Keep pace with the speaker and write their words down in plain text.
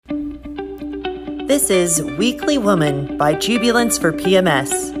This is Weekly Woman by Jubilance for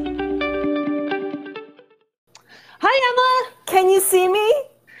PMS. Hi, Emma. Can you see me?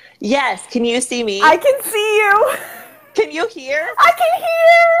 Yes. Can you see me? I can see you. Can you hear? I can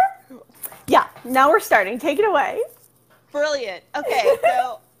hear. Yeah, now we're starting. Take it away. Brilliant. Okay,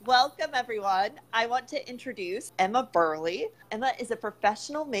 so welcome, everyone. I want to introduce Emma Burley. Emma is a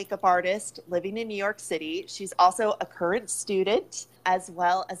professional makeup artist living in New York City. She's also a current student as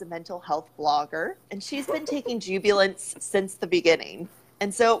well as a mental health blogger, and she's been taking Jubilance since the beginning.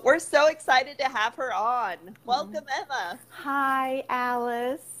 And so we're so excited to have her on. Welcome, Emma. Hi,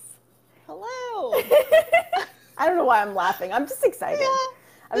 Alice. Hello. I don't know why I'm laughing. I'm just excited. Yeah,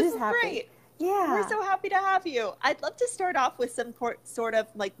 I'm just happy. Great. Yeah. We're so happy to have you. I'd love to start off with some sort of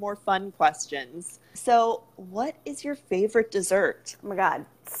like more fun questions. So, what is your favorite dessert? Oh my God.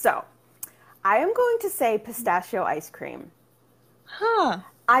 So, I am going to say pistachio ice cream. Huh.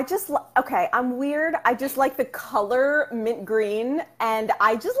 Okay, I'm weird. I just like the color mint green, and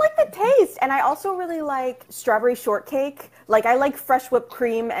I just like the taste. And I also really like strawberry shortcake. Like, I like fresh whipped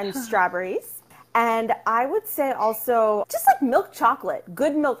cream and strawberries. And I would say also just like milk chocolate,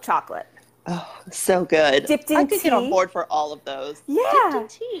 good milk chocolate. Oh, so good. Dipped in I could get on tea. board for all of those. Yeah.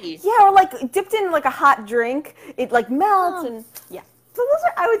 Dipped in tea. Yeah, or like dipped in like a hot drink. It like melts and yeah. So those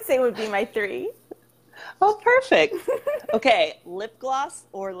are, I would say, would be my three. Oh, perfect. Okay, lip gloss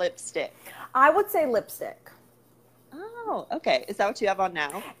or lipstick? I would say lipstick. Oh, okay. Is that what you have on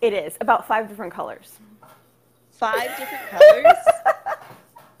now? It is about 5 different colors. 5 different colors?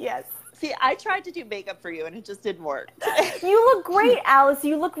 Yes. See, I tried to do makeup for you and it just didn't work. You look great, Alice.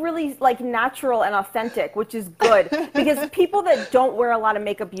 You look really like natural and authentic, which is good because people that don't wear a lot of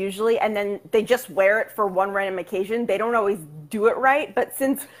makeup usually and then they just wear it for one random occasion, they don't always do it right. But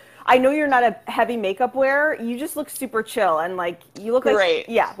since I know you're not a heavy makeup wearer, you just look super chill and like you look great.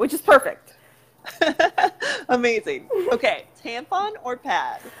 Like, yeah, which is perfect. Amazing. Okay, tampon or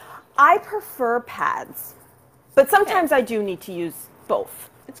pad? I prefer pads, but sometimes I do need to use both.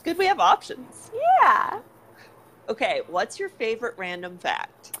 It's good we have options. Yeah. Okay, what's your favorite random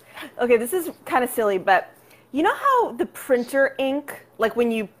fact? Okay, this is kind of silly, but you know how the printer ink, like when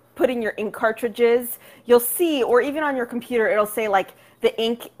you put in your ink cartridges, you'll see, or even on your computer, it'll say like the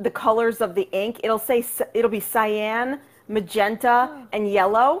ink, the colors of the ink, it'll be cyan, magenta, and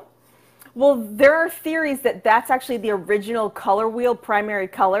yellow. Well, there are theories that that's actually the original color wheel primary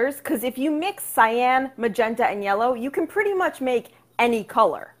colors, because if you mix cyan, magenta, and yellow, you can pretty much make any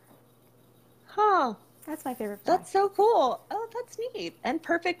color. Huh. That's my favorite fact. That's so cool. Oh, that's neat. And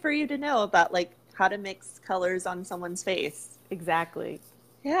perfect for you to know about like how to mix colors on someone's face. Exactly.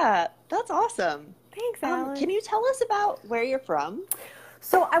 Yeah, that's awesome. Thanks, Alan. Can you tell us about where you're from?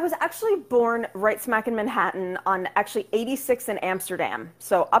 So I was actually born right smack in Manhattan on actually 86 in Amsterdam.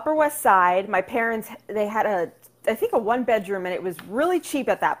 So Upper West Side. My parents, they had I think a 1-bedroom, and it was really cheap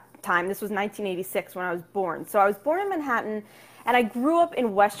at that time. This was 1986 when I was born. So I was born in Manhattan, and I grew up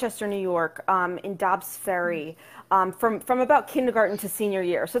in Westchester, New York, in Dobbs Ferry, from about kindergarten to senior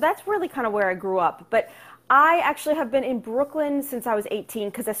year. So that's really kind of where I grew up. But I actually have been in Brooklyn since I was 18,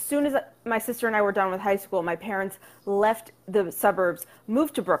 because as soon as my sister and I were done with high school, my parents left the suburbs,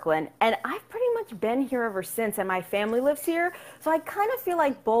 moved to Brooklyn, and I've pretty much been here ever since, and my family lives here. So I kind of feel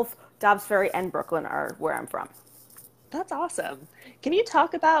like both Dobbs Ferry and Brooklyn are where I'm from. That's awesome. Can you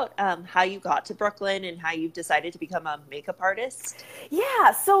talk about how you got to Brooklyn and how you've decided to become a makeup artist?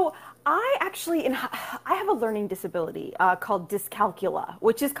 Yeah, so I actually, I have a learning disability called dyscalculia,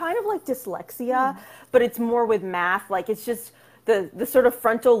 which is kind of like dyslexia, but it's more with math. Like it's just the sort of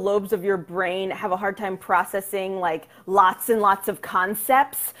frontal lobes of your brain have a hard time processing like lots and lots of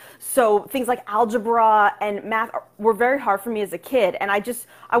concepts. So things like algebra and math were very hard for me as a kid. And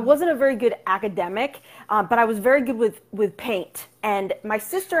I wasn't a very good academic, but I was very good with paint. And my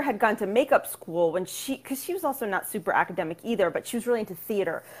sister had gone to makeup school because she was also not super academic either, but she was really into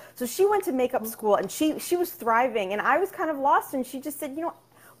theater. So she went to makeup school and she was thriving, and I was kind of lost, and she just said,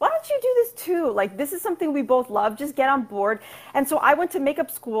 why don't you do this too? Like, this is something we both love. Just get on board. And so I went to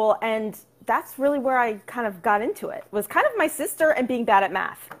makeup school, and that's really where I kind of got into it. Was kind of my sister and being bad at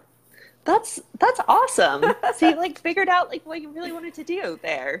math. That's awesome. So you like figured out like what you really wanted to do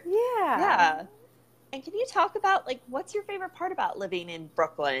there. Yeah. Yeah. And can you talk about like what's your favorite part about living in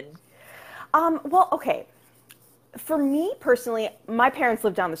Brooklyn? Well, okay. For me personally, my parents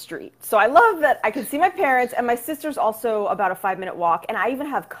live down the street. So I love that I can see my parents, and my sister's also about a 5-minute walk. And I even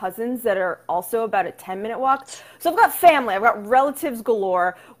have cousins that are also about a 10-minute walk. So I've got family, I've got relatives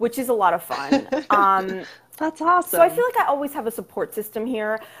galore, which is a lot of fun. That's awesome. So I feel like I always have a support system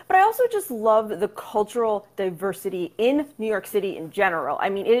here, but I also just love the cultural diversity in New York City in general. I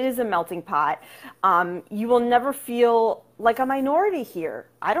mean, it is a melting pot. You will never feel like a minority here,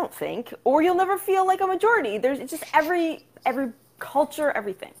 I don't think, or you'll never feel like a majority. There's it's just every culture,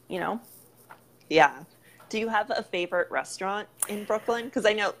 everything, you know? Yeah. Do you have a favorite restaurant in Brooklyn? Because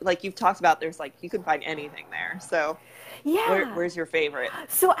I know, like you've talked about, there's like, you can find anything there. So Yeah. where's your favorite?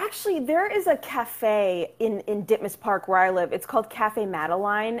 So actually, there is a cafe in Ditmas Park where I live. It's called Cafe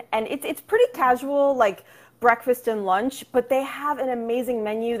Madeline, and it's pretty casual, like breakfast and lunch, but they have an amazing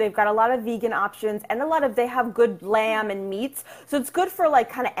menu. They've got a lot of vegan options and they have good lamb and meats. So it's good for like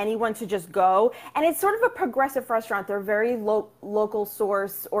kind of anyone to just go. And it's sort of a progressive restaurant. They're very local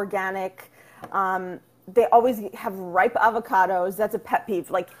source, organic. They always have ripe avocados. That's a pet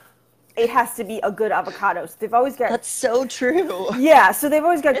peeve. Like, it has to be a good avocado. So they've always got. That's so true. Yeah, so they've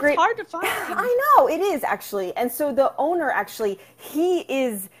always got great. It's hard to find. I know it is actually, and so the owner actually he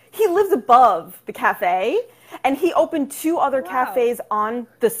lives above the cafe, and he opened two other cafes on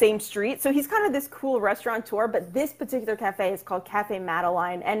the same street. So he's kind of this cool restaurateur, but this particular cafe is called Cafe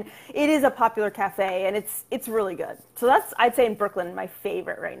Madeline, and it is a popular cafe, and it's really good. So that's, I'd say, in Brooklyn, my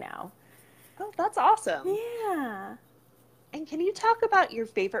favorite right now. Oh, that's awesome. Yeah. And can you talk about your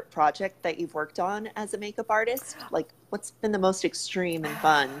favorite project that you've worked on as a makeup artist? Like, what's been the most extreme and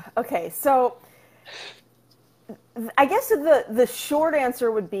fun? Okay, so I guess the short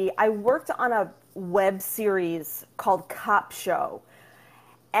answer would be I worked on a web series called Cop Show,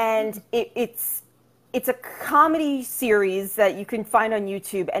 and it's a comedy series that you can find on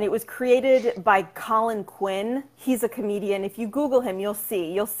YouTube, and it was created by Colin Quinn. He's a comedian. If you Google him, you'll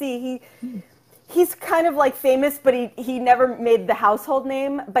see he's kind of like famous, but he never made the household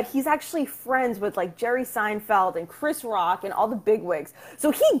name, but he's actually friends with like Jerry Seinfeld and Chris Rock and all the bigwigs.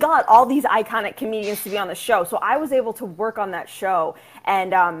 So he got all these iconic comedians to be on the show. So I was able to work on that show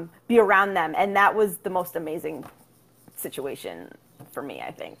and be around them. And that was the most amazing situation for me,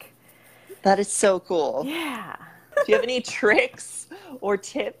 I think. That is so cool. Yeah. Do you have any tricks or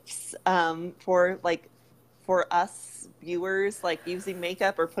tips for us viewers, like using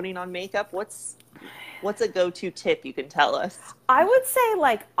makeup or putting on makeup? What's a go-to tip you can tell us? I would say,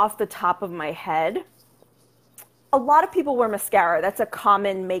 like, off the top of my head, a lot of people wear mascara. That's a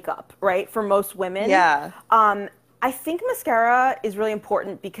common makeup, right, for most women. Yeah. I think mascara is really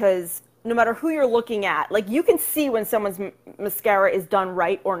important because no matter who you're looking at, like, you can see when someone's mascara is done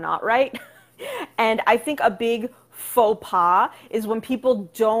right or not right. And I think a big faux pas is when people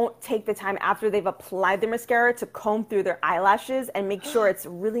don't take the time after they've applied their mascara to comb through their eyelashes and make sure it's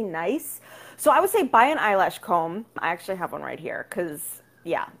really nice. So I would say buy an eyelash comb. I actually have one right here because,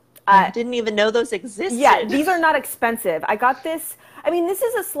 yeah. I didn't even know those existed. Yeah, these are not expensive. I got this. I mean, this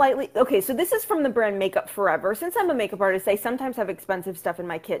is a slightly, okay, so this is from the brand Makeup Forever. Since I'm a makeup artist, I sometimes have expensive stuff in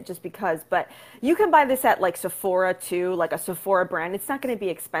my kit just because, but you can buy this at like Sephora too, like a Sephora brand. It's not going to be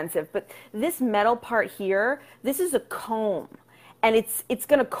expensive, but this metal part here, this is a comb, and it's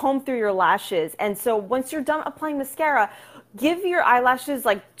going to comb through your lashes. And so once you're done applying mascara, give your eyelashes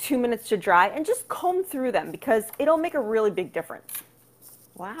like 2 minutes to dry and just comb through them because it'll make a really big difference.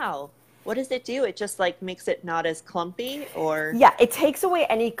 Wow. What does it do? It just like makes it not as clumpy, or? Yeah, it takes away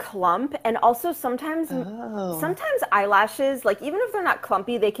any clump, and also sometimes eyelashes, like even if they're not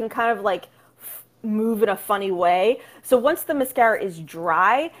clumpy, they can kind of like move in a funny way. So once the mascara is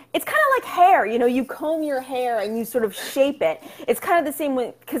dry, it's kind of like hair. You know, you comb your hair and you sort of shape it. It's kind of the same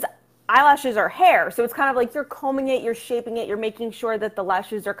way because eyelashes are hair, so it's kind of like you're combing it, you're shaping it, you're making sure that the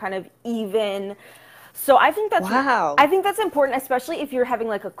lashes are kind of even. So I think that's important, especially if you're having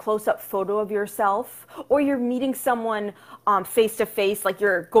like a close-up photo of yourself or you're meeting someone face to face, like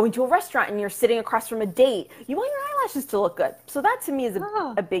you're going to a restaurant and you're sitting across from a date. You want your eyelashes to look good. So that to me is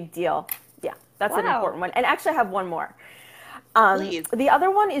a big deal. Yeah, that's an important one. And actually I have one more. Please. The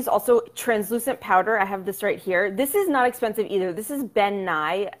other one is also translucent powder. I have this right here. This is not expensive either. This is Ben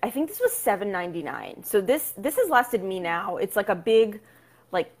Nye. I think this was $7.99. So this has lasted me now. It's like a big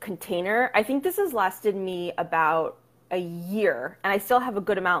like container. I think this has lasted me about a year and I still have a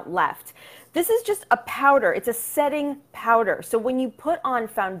good amount left. This is just a powder. It's a setting powder. So when you put on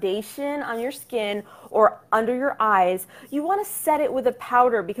foundation on your skin or under your eyes, you want to set it with a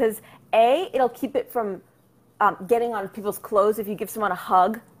powder because it'll keep it from getting on people's clothes. If you give someone a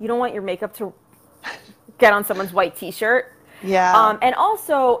hug, you don't want your makeup to get on someone's white t-shirt. Yeah. And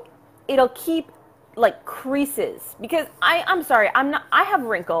also it'll keep like creases because I'm sorry, I have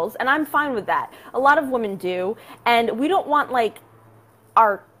wrinkles and I'm fine with that. A lot of women do, and we don't want like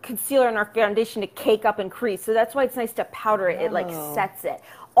our concealer and our foundation to cake up and crease. So that's why it's nice to powder it. It like sets it.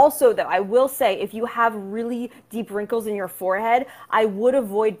 Also, though, I will say, if you have really deep wrinkles in your forehead, I would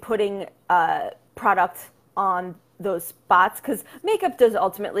avoid putting product on those spots, because makeup does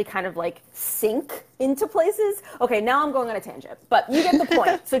ultimately kind of like sink into places. Okay, now I'm going on a tangent, but you get the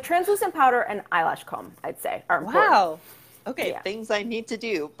point. So translucent powder and eyelash comb, I'd say, are important. Wow. Okay, Yeah. things I need to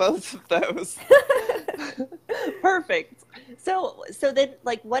do, both of those. Perfect. So then,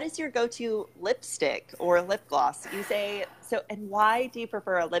 like, what is your go-to lipstick or lip gloss? You say so, and why do you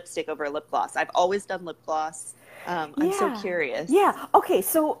prefer a lipstick over a lip gloss? I've always done lip gloss. I'm so curious. Yeah. Okay.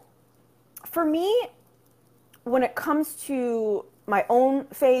 So for me, when it comes to my own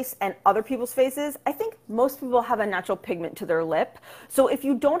face and other people's faces, I think most people have a natural pigment to their lip. So if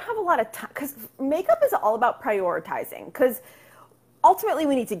you don't have a lot of time, because makeup is all about prioritizing, because ultimately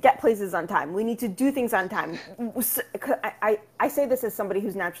we need to get places on time. We need to do things on time. I say this as somebody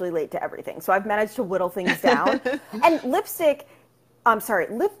who's naturally late to everything. So I've managed to whittle things down. And lip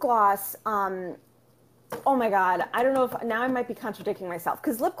gloss, oh my God, I don't know if, now I might be contradicting myself,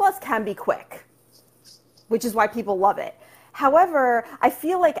 because lip gloss can be quick, which is why people love it. However, I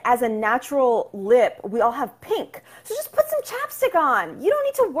feel like as a natural lip, we all have pink. So just put some chapstick on. You don't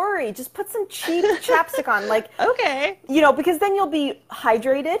need to worry. Just put some cheap chapstick on. Like, Okay. you know, because then you'll be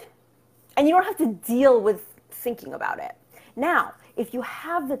hydrated and you don't have to deal with thinking about it. Now, if you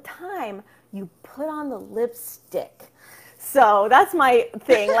have the time, you put on the lipstick. So that's my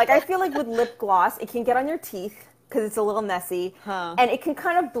thing. Like, I feel like with lip gloss, it can get on your teeth, because it's a little messy, and it can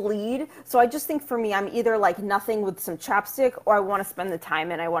kind of bleed. So I just think for me, I'm either like nothing with some chapstick, or I want to spend the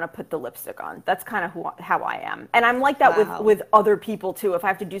time and I want to put the lipstick on. That's kind of how I am. And I'm like that with other people too. If I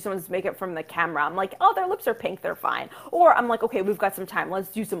have to do someone's makeup from the camera, I'm like, oh, their lips are pink, they're fine. Or I'm like, okay, we've got some time, let's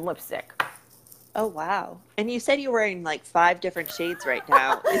do some lipstick. Oh, wow. And you said you're wearing like 5 different shades right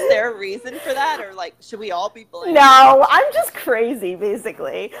now. Is there a reason for that? Or like, should we all be blending? No, I'm just crazy,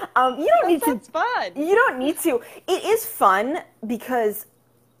 basically. You don't need to. That's fun. You don't need to. It is fun because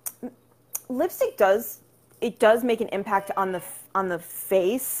lipstick does make an impact on the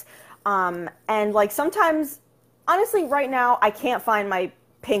face, and like sometimes, honestly, right now I can't find my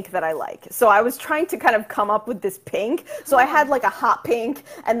pink that I like. So I was trying to kind of come up with this pink. So I had like a hot pink,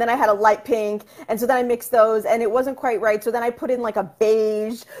 and then I had a light pink, and so then I mixed those, and it wasn't quite right. So then I put in like a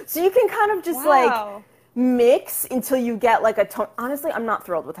beige. So you can kind of just like mix until you get like a tone. Honestly, I'm not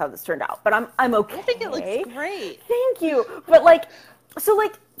thrilled with how this turned out, but I'm okay. I think it looks great. Thank you. But like, so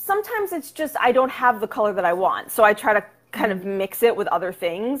like sometimes it's just I don't have the color that I want. So I try to kind of mix it with other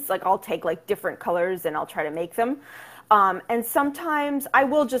things. Like I'll take like different colors and I'll try to make them. And sometimes I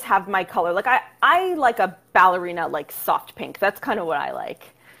will just have my color. Like I like a ballerina, like soft pink. That's kind of what I like.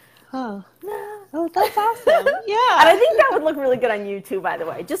 Oh, that's awesome. Yeah. And I think that would look really good on you too, by the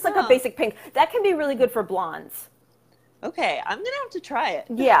way. Just like a basic pink. That can be really good for blondes. Okay, I'm going to have to try it.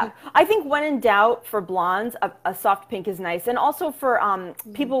 Yeah. I think when in doubt for blondes, a soft pink is nice. And also for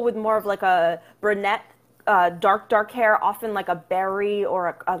people with more of like a brunette, dark hair, often like a berry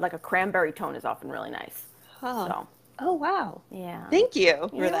or like a cranberry tone is often really nice. So. Oh, wow. Yeah. Thank you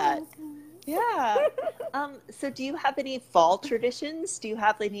for that. Yeah. So do you have any fall traditions? Do you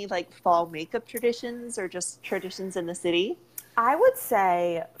have any like fall makeup traditions or just traditions in the city? I would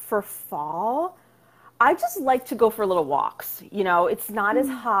say for fall, I just like to go for little walks. You know, it's not as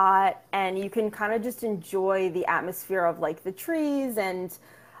hot and you can kind of just enjoy the atmosphere of like the trees. And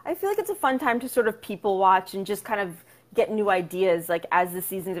I feel like it's a fun time to sort of people watch and just kind of get new ideas like as the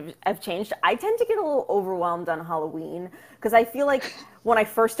seasons have changed. I tend to get a little overwhelmed on Halloween because I feel like when I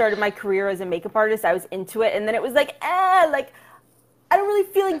first started my career as a makeup artist, I was into it, and then it was like, like I don't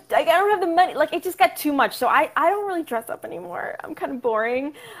really feel like I don't have the money. Like it just got too much, so I don't really dress up anymore. I'm kind of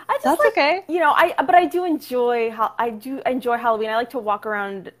boring. That's okay. You know, but I do enjoy Halloween. I like to walk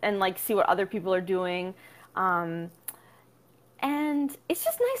around and like see what other people are doing, and it's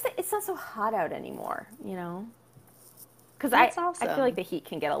just nice that it's not so hot out anymore. You know. Because awesome. I feel like the heat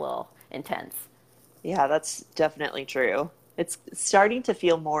can get a little intense. Yeah, that's definitely true. It's starting to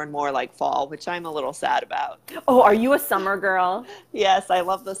feel more and more like fall, which I'm a little sad about. Oh, are you a summer girl? Yes, I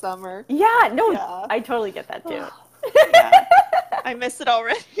love the summer. Yeah, no, Yeah. I totally get that too. Yeah. I miss it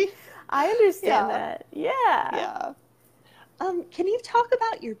already. I understand that. Yeah. Yeah. Can you talk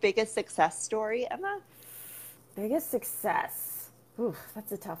about your biggest success story, Emma? Biggest success. Oof,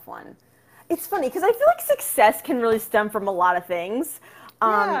 that's a tough one. It's funny because I feel like success can really stem from a lot of things.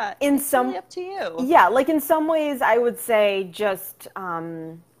 Yeah, it's really up to you. Yeah, like in some ways I would say just,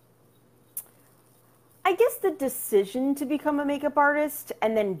 I guess the decision to become a makeup artist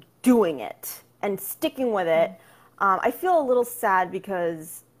and then doing it and sticking with it I feel a little sad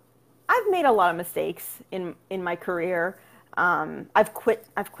because I've made a lot of mistakes in my career. I've quit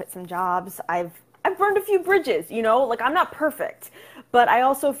some jobs. I've burned a few bridges, you know, like I'm not perfect, but I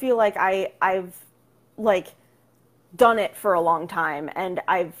also feel like I've like done it for a long time, and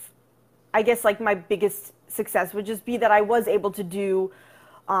I guess like my biggest success would just be that I was able to do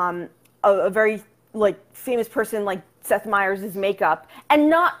a very like famous person like Seth Meyers' makeup and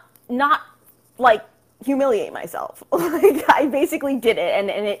not like humiliate myself. Like I basically did it and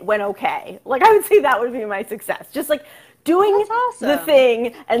it went okay. Like I would say that would be my success. Just like doing the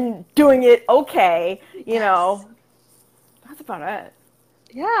thing and doing it okay, you know. That's about it.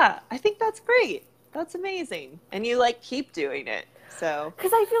 Yeah, I think that's great. That's amazing. And you like keep doing it. So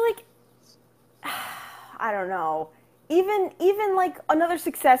because I feel like I don't know. Even like another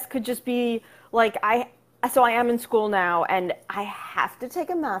success could just be like I am in school now and I have to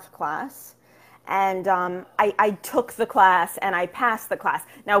take a math class. And I took the class and I passed the class.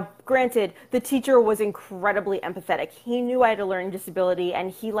 Now, granted, the teacher was incredibly empathetic. He knew I had a learning disability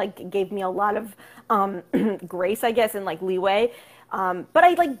and he like gave me a lot of grace, I guess, and like leeway. But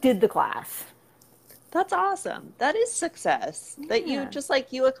I like did the class. that's awesome. That is success. That you just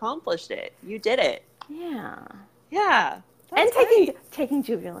like you accomplished it. You did it. Yeah. Yeah. And great. taking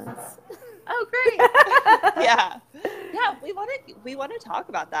jubilance. Oh, great. Yeah. Yeah, we want to talk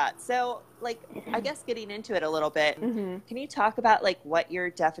about that. So, like, I guess getting into it a little bit, can you talk about like what your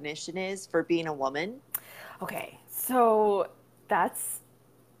definition is for being a woman? Okay. So that's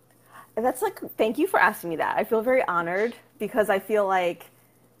like, thank you for asking me that. I feel very honored because I feel like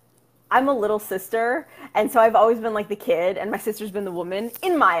I'm a little sister, and so I've always been like the kid, and my sister's been the woman,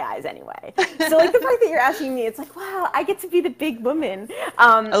 in my eyes anyway. So like the fact that you're asking me, it's like, wow, I get to be the big woman.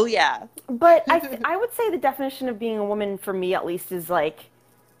 Oh, yeah. But I would say the definition of being a woman, for me at least, is like,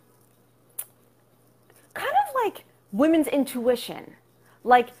 kind of like women's intuition.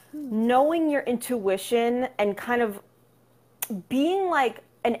 Like knowing your intuition and kind of being like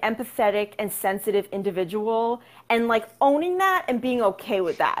an empathetic and sensitive individual and like owning that and being okay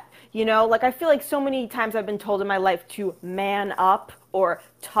with that. You know, like I feel like so many times I've been told in my life to man up or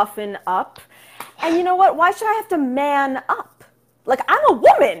toughen up. And you know what? Why should I have to man up? Like I'm a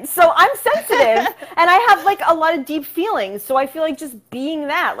woman, so I'm sensitive and I have like a lot of deep feelings. So I feel like just being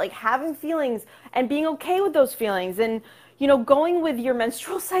that, like having feelings and being okay with those feelings and, you know, going with your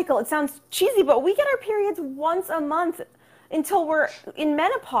menstrual cycle. It sounds cheesy, but we get our periods once a month until we're in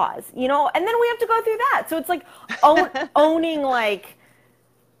menopause, you know, and then we have to go through that. So it's like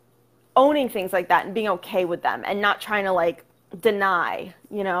owning things like that and being okay with them and not trying to like deny,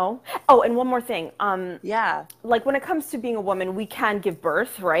 you know? Oh, and one more thing. Yeah. Like when it comes to being a woman, we can give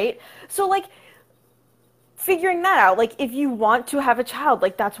birth, right? So like figuring that out, like if you want to have a child,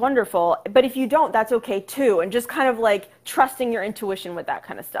 like that's wonderful. But if you don't, that's okay too. And just kind of like trusting your intuition with that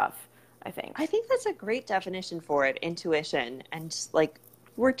kind of stuff, I think. I think that's a great definition for it, intuition. And like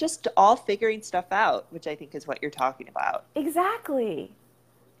we're just all figuring stuff out, which I think is what you're talking about. Exactly.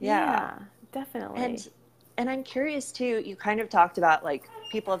 Yeah, definitely. And I'm curious too, you kind of talked about like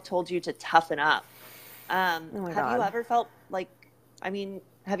people have told you to toughen up. Have you ever felt like, I mean,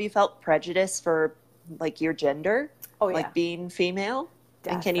 have you felt prejudice for like your gender? Oh, yeah. Like being female?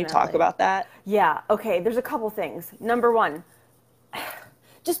 Definitely. And can you talk about that? Yeah. Okay. There's a couple things. Number one,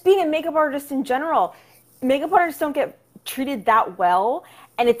 just being a makeup artist in general. Makeup artists don't get treated that well.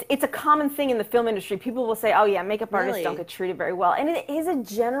 And it's a common thing in the film industry. People will say, oh yeah, makeup artists don't get treated very well. And it is a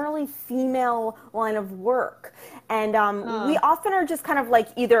generally female line of work. And we often are just kind of like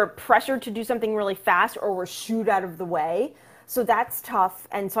either pressured to do something really fast or we're shooed out of the way. So that's tough.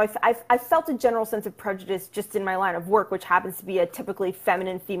 And so I felt a general sense of prejudice just in my line of work, which happens to be a typically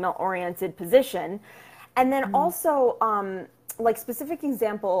feminine, female-oriented position. And then also, like specific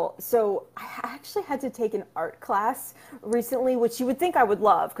example, so I actually had to take an art class recently, which you would think I would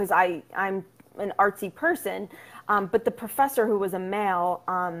love because I'm an artsy person. But the professor, who was a male,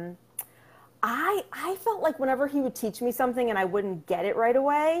 I felt like whenever he would teach me something and I wouldn't get it right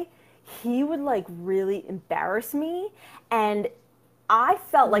away, he would like really embarrass me. And I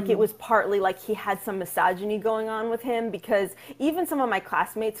felt like it was partly like he had some misogyny going on with him, because even some of my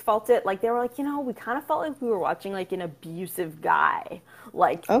classmates felt it. Like they were like, you know, we kind of felt like we were watching like an abusive guy,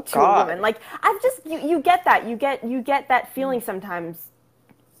 like to a woman. Like I've just, you get that, you get that feeling sometimes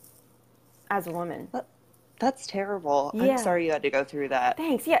as a woman. That's terrible. Yeah. I'm sorry you had to go through that.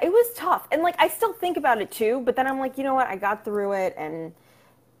 Thanks. Yeah, it was tough. And like I still think about it too, but then I'm like, you know what? I got through it. And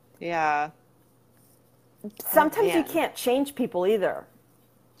yeah. Sometimes you can't change people either.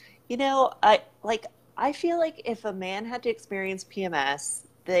 You know, I feel like if a man had to experience PMS,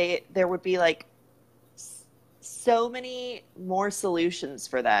 there would be like so many more solutions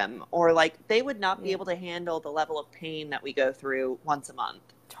for them, or like they would not be able to handle the level of pain that we go through once a month.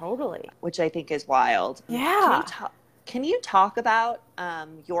 Totally. Which I think is wild. Yeah. Can you talk about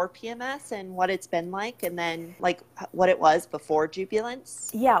your PMS and what it's been like, and then like what it was before Jubilance?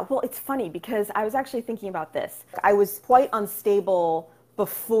 Yeah, well, it's funny because I was actually thinking about this. I was quite unstable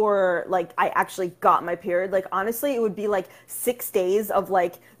before like I actually got my period. Like honestly, it would be like 6 days of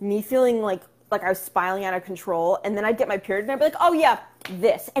like me feeling like I was spiraling out of control, and then I'd get my period and I'd be like, oh yeah,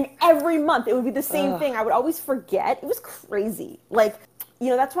 this. And every month it would be the same thing. I would always forget. It was crazy. Like, you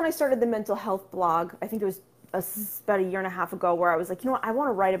know, that's when I started the mental health blog. I think it was about a year and a half ago, where I was like, you know what, I want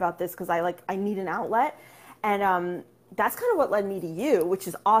to write about this because I need an outlet. And that's kind of what led me to you, which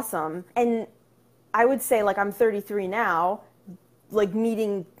is awesome. And I would say, like, I'm 33 now, like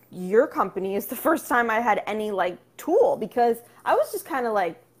meeting your company is the first time I had any like tool, because I was just kind of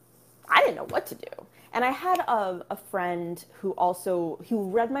like, I didn't know what to do. And I had a friend who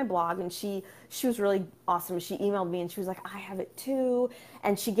read my blog, and she was really awesome. She emailed me and she was like, I have it too.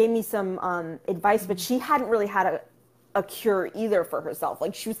 And she gave me some advice, but she hadn't really had a cure either for herself.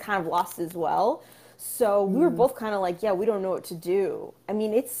 Like she was kind of lost as well. So we were both kind of like, yeah, we don't know what to do. I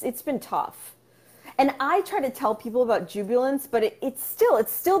mean, it's been tough. And I try to tell people about Jubilance, but it's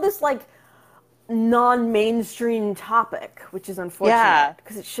still this like non-mainstream topic, which is unfortunate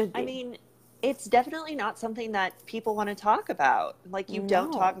because it should be. I mean, it's definitely not something that people want to talk about. Like you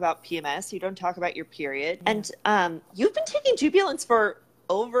don't talk about PMS, you don't talk about your period. And you've been taking Jubilance for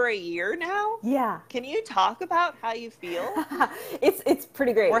over a year now? Yeah. Can you talk about how you feel? It's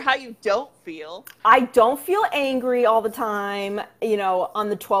pretty great. Or how you don't feel? I don't feel angry all the time, you know, on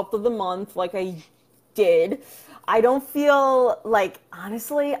the 12th of the month like I did. I don't feel like,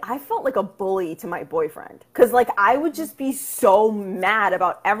 honestly, I felt like a bully to my boyfriend. Because, like, I would just be so mad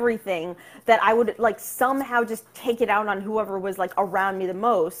about everything that I would, like, somehow just take it out on whoever was, like, around me the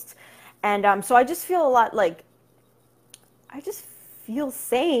most. And so I just feel a lot, like, I just feel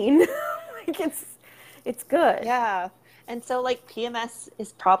sane. Like, it's good. Yeah. And so, like, PMS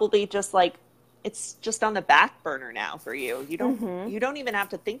is probably just, like, it's just on the back burner now for you. You don't even have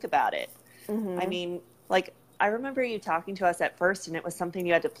to think about it. I mean, like, I remember you talking to us at first, and it was something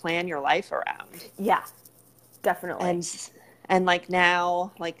you had to plan your life around. Yeah, definitely. And like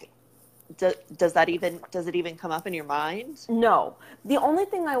now, like, does it even come up in your mind? No. The only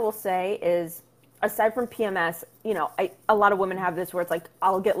thing I will say is, aside from PMS, you know, a lot of women have this where it's like,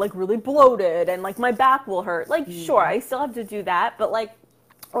 I'll get like really bloated and like my back will hurt. Like, sure, I still have to do that, but like,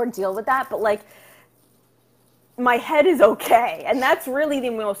 or deal with that, but like, my head is okay. And that's really the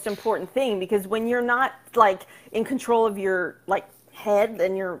most important thing, because when you're not like in control of your like head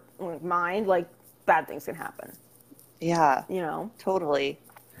and your mind, like bad things can happen. Yeah. You know? Totally.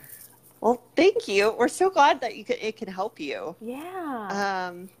 Well, thank you. We're so glad that it can help you.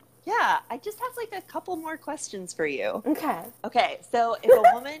 Yeah. Yeah, I just have like a couple more questions for you. Okay. So if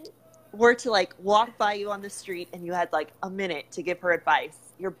a woman were to like walk by you on the street and you had like a minute to give her advice,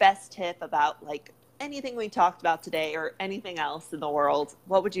 your best tip about like anything we talked about today or anything else in the world,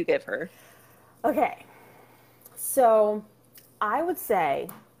 what would you give her? Okay. So I would say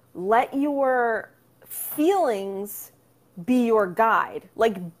let your feelings be your guide.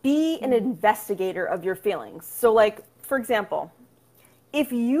 Like, be an investigator of your feelings. So like, for example,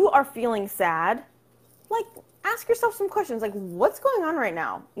 if you are feeling sad, like, ask yourself some questions like, what's going on right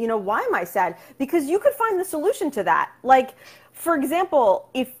now? You know, why am I sad? Because you could find the solution to that. Like, for example,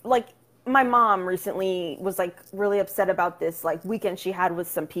 if like my mom recently was like really upset about this like weekend she had with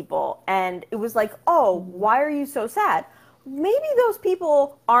some people, and it was like, oh, why are you so sad? Maybe those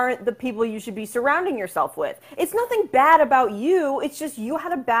people aren't the people you should be surrounding yourself with. It's nothing bad about you. It's just you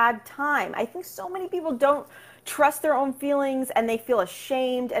had a bad time. I think so many people don't trust their own feelings and they feel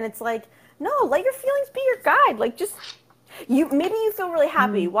ashamed, and it's like, no, let your feelings be your guide. Like, just maybe you feel really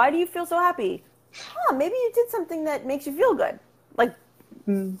happy. Why do you feel so happy? Maybe you did something that makes you feel good.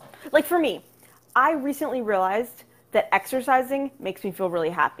 Like for me, I recently realized that exercising makes me feel really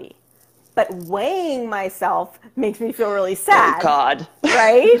happy, but weighing myself makes me feel really sad. Oh God.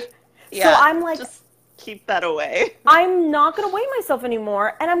 Right? Yeah. So I'm like, just keep that away. I'm not going to weigh myself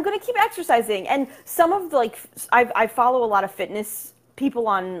anymore, and I'm going to keep exercising. And some of the, like, I follow a lot of fitness people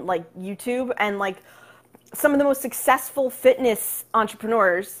on like YouTube, and like some of the most successful fitness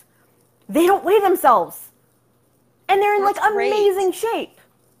entrepreneurs, they don't weigh themselves, and they're in like amazing shape.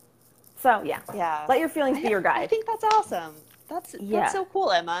 So yeah, let your feelings be your guide. I think that's awesome. That's so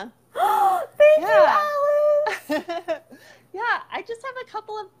cool, Emma. Thank you, Alice. Yeah, I just have a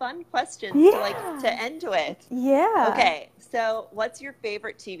couple of fun questions to end with. Yeah. Okay, so what's your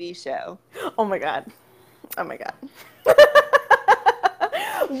favorite TV show? Oh my God. Oh my God.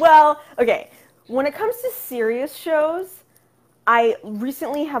 Well, okay. When it comes to serious shows, I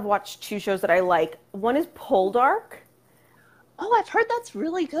recently have watched 2 shows that I like. One is Poldark. Oh, I've heard that's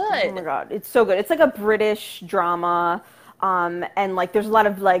really good. Oh my God, it's so good. It's like a British drama, and like there's a lot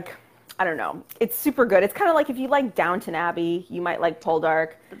of like, I don't know. It's super good. It's kind of like if you like Downton Abbey, you might like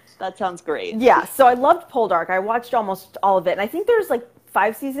Poldark. That sounds great. Yeah, so I loved Poldark. I watched almost all of it, and I think there's like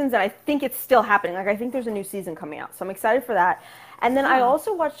 5 seasons, and I think it's still happening. Like I think there's a new season coming out, so I'm excited for that. And then I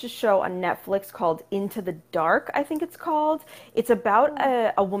also watched a show on Netflix called Into the Dark, I think it's called. It's about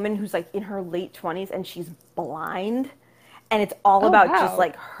a woman who's like in her late 20s and she's blind, and it's all about just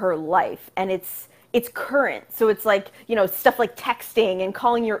like her life, and it's current. So it's like, you know, stuff like texting and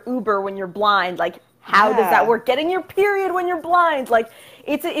calling your Uber when you're blind. Like, how does that work? Getting your period when you're blind. Like,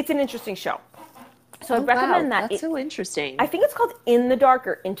 it's an interesting show. So I recommend that. That's so interesting. I think it's called In the Dark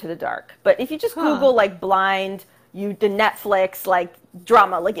or Into the Dark. But if you just Google like blind, the Netflix like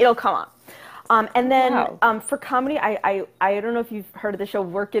drama, like it'll come up. And then for comedy, I don't know if you've heard of the show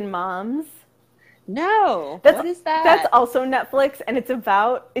Workin' Moms. No. What is that? That's also Netflix, and I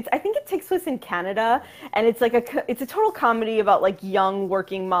think it takes place in Canada, and it's like it's a total comedy about like young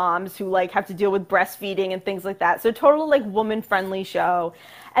working moms who like have to deal with breastfeeding and things like that. So totally like woman friendly show.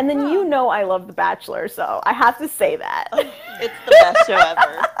 And then you know I love The Bachelor, so I have to say that. It's the best show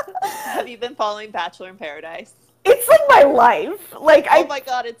ever. Have you been following Bachelor in Paradise? It's like my life. Like oh my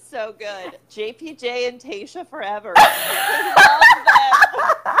God, it's so good. JPJ and Tayshia forever. I love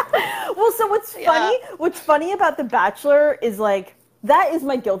them. Well, so what's funny about The Bachelor is like, that is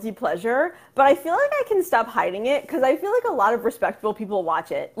my guilty pleasure, but I feel like I can stop hiding it because I feel like a lot of respectable people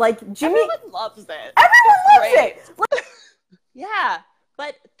watch it. Like Jimmy. Everyone loves it. Everyone loves it. Like, yeah.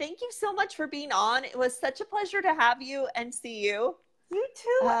 But thank you so much for being on. It was such a pleasure to have you and see you. You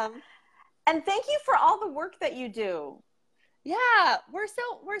too. And thank you for all the work that you do. Yeah, we're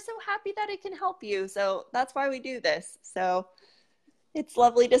so happy that it can help you. So that's why we do this. So it's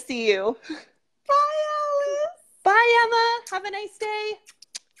lovely to see you. Bye, Alice. Bye, Emma. Have a nice day.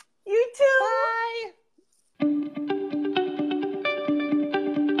 You too. Bye.